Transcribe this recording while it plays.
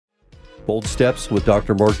Bold Steps with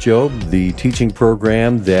Dr. Mark Jobe, the teaching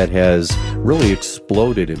program that has really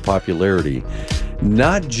exploded in popularity,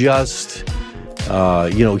 not just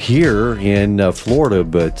here in Florida,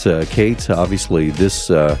 but Kate, obviously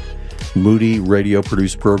this Moody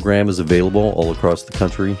radio-produced program is available all across the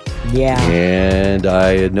country. Yeah. And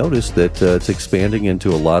I had noticed that it's expanding into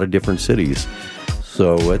a lot of different cities.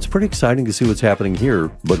 So it's pretty exciting to see what's happening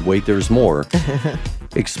here. But wait, there's more.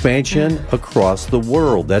 Expansion across the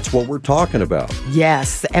world. That's what we're talking about.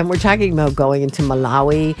 Yes, and we're talking about going into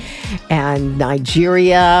Malawi and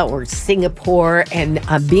Nigeria or Singapore and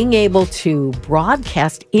being able to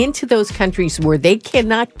broadcast into those countries where they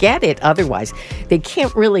cannot get it otherwise. They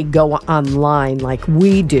can't really go online like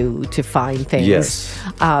we do to find things. Yes.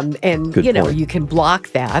 And, Good point. you can block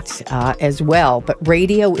that as well. But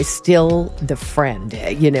radio is still the friend.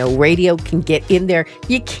 Radio can get in there.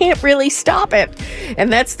 You can't really stop it.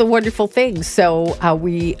 And that's the wonderful thing. So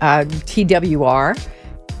TWR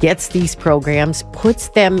gets these programs, puts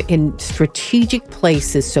them in strategic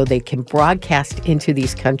places so they can broadcast into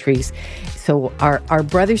these countries. So our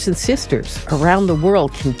brothers and sisters around the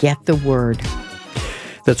world can get the word.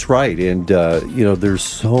 That's right. And, there's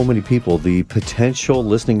so many people. The potential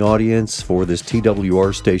listening audience for this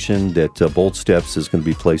TWR station that Bold Steps is going to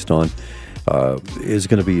be placed on is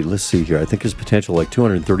going to be, let's see here, I think his potential like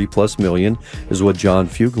 230 plus million is what John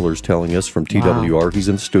Fugler is telling us from TWR. Wow. He's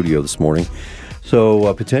in the studio this morning. So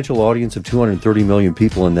a potential audience of 230 million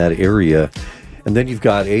people in that area. And then you've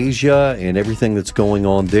got Asia and everything that's going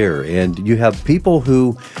on there. And you have people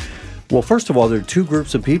who, well, first of all, there are two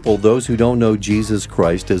groups of people, those who don't know Jesus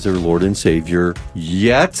Christ as their Lord and Savior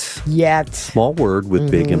yet. Small word with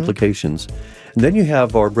big implications. And then you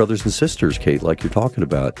have our brothers and sisters, Kate, like you're talking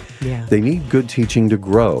about. Yeah. They need good teaching to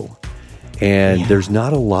grow. And there's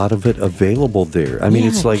not a lot of it available there. I mean,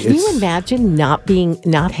 it's like... Can you imagine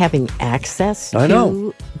not having access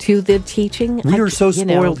to the teaching? We are so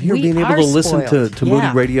spoiled here, being able to listen to Moody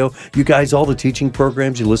Radio. You guys, all the teaching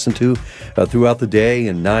programs you listen to throughout the day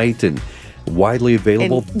and night and widely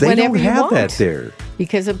available, and they don't have that there.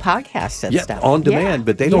 Because of podcasts and stuff. On demand,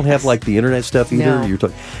 but they don't have like the internet stuff either. No. You're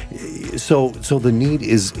so the need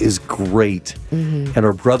is great, and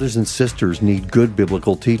our brothers and sisters need good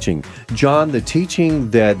biblical teaching. John, the teaching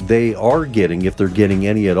that they are getting, if they're getting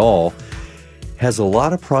any at all, has a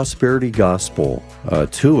lot of prosperity gospel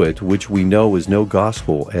to it, which we know is no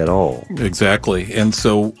gospel at all. Exactly, and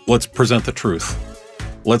so let's present the truth.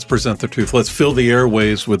 Let's present the truth. Let's fill the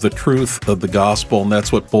airways with the truth of the gospel, and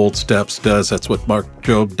that's what Bold Steps does. That's what Mark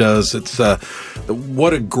Jobe does. It's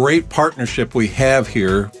what a great partnership we have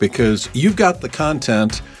here, because you've got the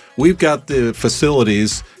content, we've got the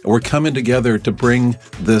facilities, and we're coming together to bring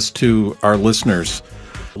this to our listeners.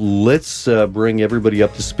 Let's bring everybody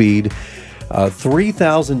up to speed.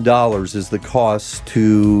 $3,000 is the cost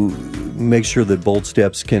to make sure that Bold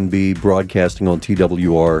Steps can be broadcasting on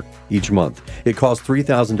TWR each month. It costs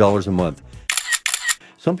 $3,000 a month.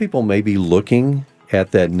 Some people may be looking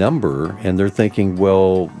at that number and they're thinking,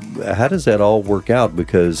 well, how does that all work out?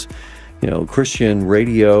 Because, Christian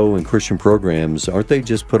radio and Christian programs, aren't they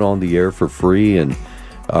just put on the air for free? And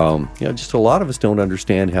just a lot of us don't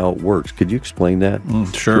understand how it works. Could you explain that?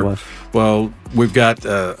 Sure. Well, we've got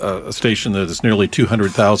a station that is nearly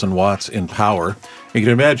 200,000 watts in power. You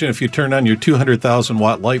can imagine if you turn on your 200,000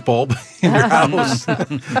 watt light bulb in your house,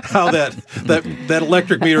 how that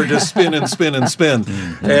electric meter just spin and spin and spin.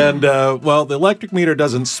 And, the electric meter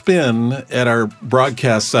doesn't spin at our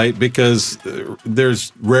broadcast site because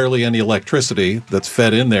there's rarely any electricity that's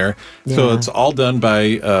fed in there. Yeah. So it's all done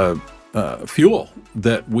by fuel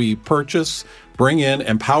that we purchase, bring in,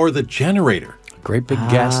 and power the generator. Great big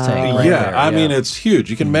gas tank. I mean, it's huge.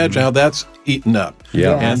 You can imagine how that's eaten up. Yeah.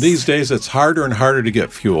 Yes. And these days, it's harder and harder to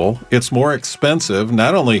get fuel. It's more expensive,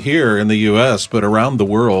 not only here in the U.S., but around the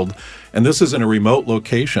world. And this is in a remote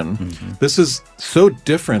location. This is so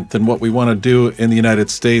different than what we want to do in the United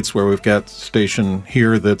States, where we've got a station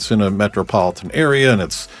here that's in a metropolitan area and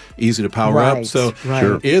it's easy to power up. So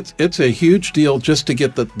it's a huge deal just to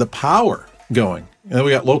get the power going. And then we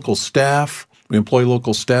got local staff. We employ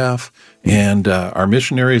local staff, and our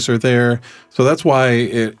missionaries are there. So that's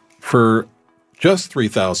why for just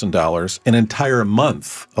 $3,000, an entire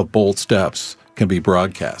month of Bold Steps can be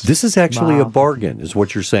broadcast. This is actually a bargain, is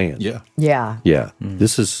what you're saying. Yeah.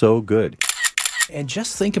 This is so good. And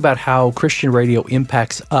just think about how Christian radio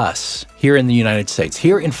impacts us here in the United States.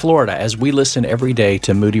 Here in Florida, as we listen every day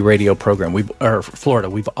to Moody Radio program, Florida,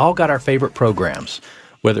 we've all got our favorite programs,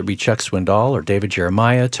 whether it be Chuck Swindoll or David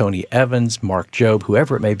Jeremiah, Tony Evans, Mark Jobe,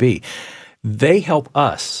 whoever it may be. They help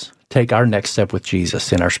us take our next step with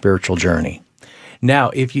Jesus in our spiritual journey.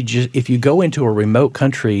 Now, if you go into a remote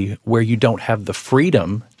country where you don't have the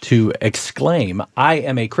freedom to exclaim, "I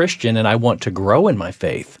am a Christian and I want to grow in my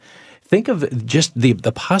faith," think of just the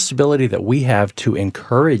possibility that we have to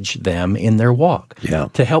encourage them in their walk,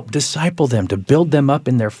 to help disciple them, to build them up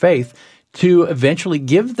in their faith, to eventually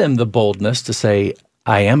give them the boldness to say,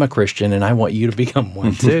 "I am a Christian, and I want you to become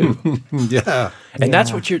one too." And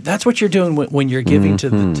that's what you're doing when you're giving to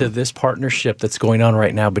this partnership that's going on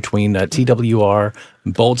right now between TWR,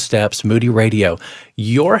 Bold Steps, Moody Radio.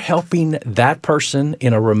 You're helping that person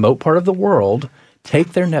in a remote part of the world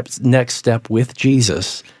take their next step with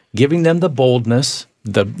Jesus, giving them the boldness.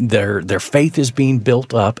 Their faith is being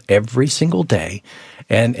built up every single day,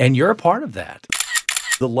 and you're a part of that.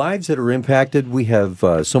 The lives that are impacted, we have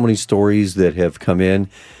so many stories that have come in.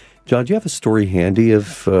 John, do you have a story handy of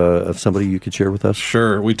somebody you could share with us?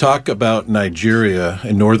 Sure. We talk about Nigeria,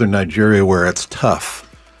 in northern Nigeria, where it's tough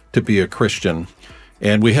to be a Christian.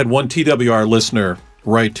 And we had one TWR listener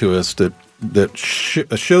write to us that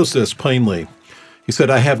shows this plainly. He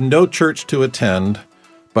said, "I have no church to attend,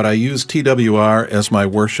 but I use TWR as my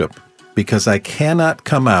worship because I cannot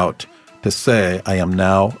come out to say I am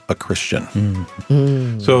now a Christian."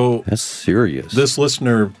 So that's serious. This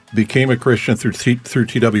listener became a Christian through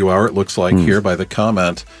TWR, it looks like here by the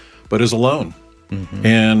comment, but is alone.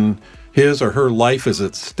 And his or her life is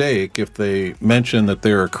at stake if they mention that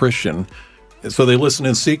they're a Christian. So they listen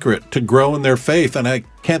in secret to grow in their faith. And I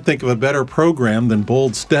can't think of a better program than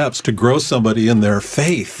Bold Steps to grow somebody in their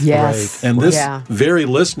faith. Yes. Right. And this very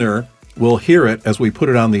listener will hear it as we put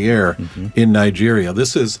it on the air in Nigeria.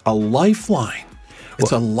 This is a lifeline.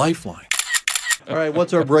 It's a lifeline. All right,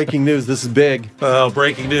 what's our breaking news? This is big.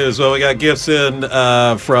 Breaking news. Well, we got gifts in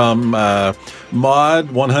from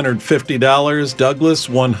Maud, $150, Douglas,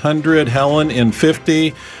 $100, Helen in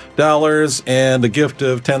 $50, and a gift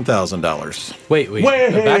of $10,000. Wait,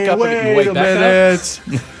 back up wait a minute.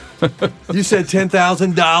 You said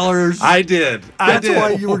 $10,000. I did. That's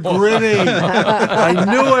why you were grinning. I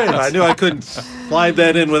knew it. I knew I couldn't slide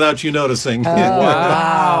that in without you noticing.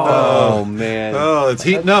 Wow. Oh, man. Oh, it's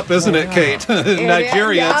heating up, isn't it, Kate?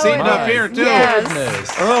 Nigeria, it's heating up here, too.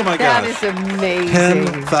 Yes. Oh, my gosh. That is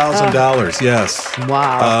amazing. $10,000, yes.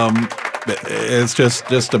 Wow. It's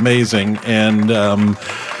just amazing. And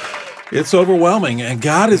it's overwhelming, and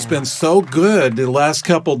God has been so good the last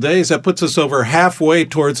couple of days. That puts us over halfway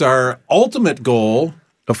towards our ultimate goal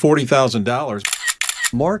of $40,000.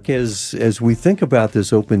 Mark, as we think about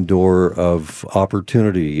this open door of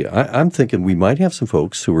opportunity, I'm thinking we might have some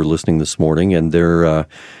folks who are listening this morning, and they're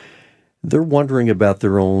wondering about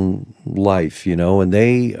their own life, and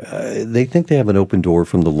they think they have an open door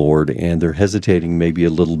from the Lord, and they're hesitating maybe a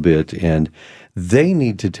little bit, and they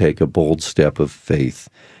need to take a bold step of faith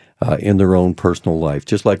in their own personal life,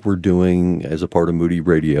 just like we're doing as a part of Moody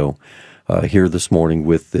Radio here this morning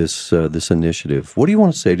with this initiative. What do you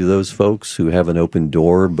want to say to those folks who have an open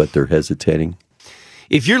door, but they're hesitating?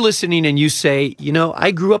 If you're listening and you say,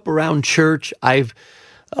 I grew up around church, I've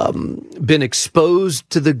been exposed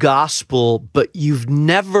to the gospel, but you've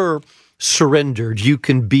never surrendered. You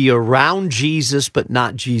can be around Jesus, but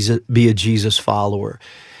not be a Jesus follower.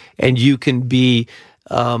 And you can be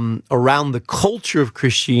around the culture of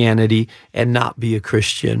Christianity and not be a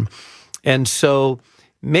Christian. And so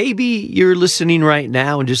maybe you're listening right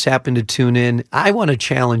now and just happen to tune in. I want to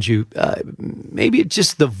challenge you. Maybe it's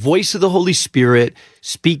just the voice of the Holy Spirit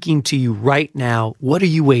speaking to you right now. What are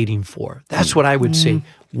you waiting for? That's what I would say.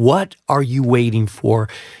 What are you waiting for?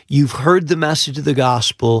 You've heard the message of the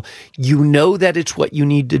gospel. You know that it's what you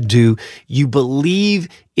need to do. You believe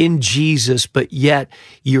in Jesus, but yet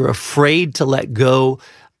you're afraid to let go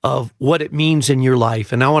of what it means in your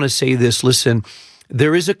life. And I want to say this, listen,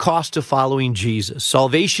 there is a cost to following Jesus.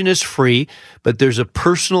 Salvation is free, but there's a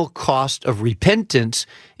personal cost of repentance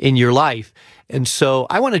in your life. And so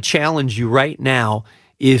I want to challenge you right now.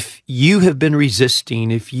 If you have been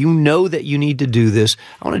resisting, if you know that you need to do this,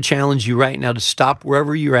 I want to challenge you right now to stop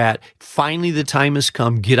wherever you're at. Finally, the time has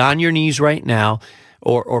come. Get on your knees right now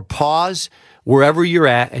or pause wherever you're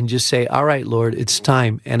at and just say, all right, Lord, it's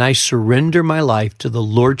time. And I surrender my life to the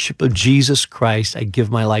Lordship of Jesus Christ. I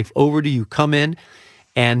give my life over to you. Come in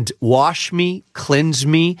and wash me, cleanse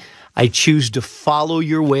me. I choose to follow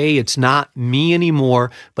your way. It's not me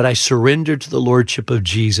anymore, but I surrender to the Lordship of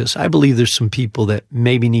Jesus. I believe there's some people that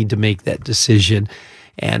maybe need to make that decision,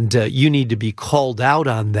 and you need to be called out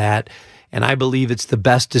on that. And I believe it's the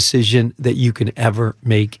best decision that you can ever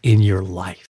make in your life.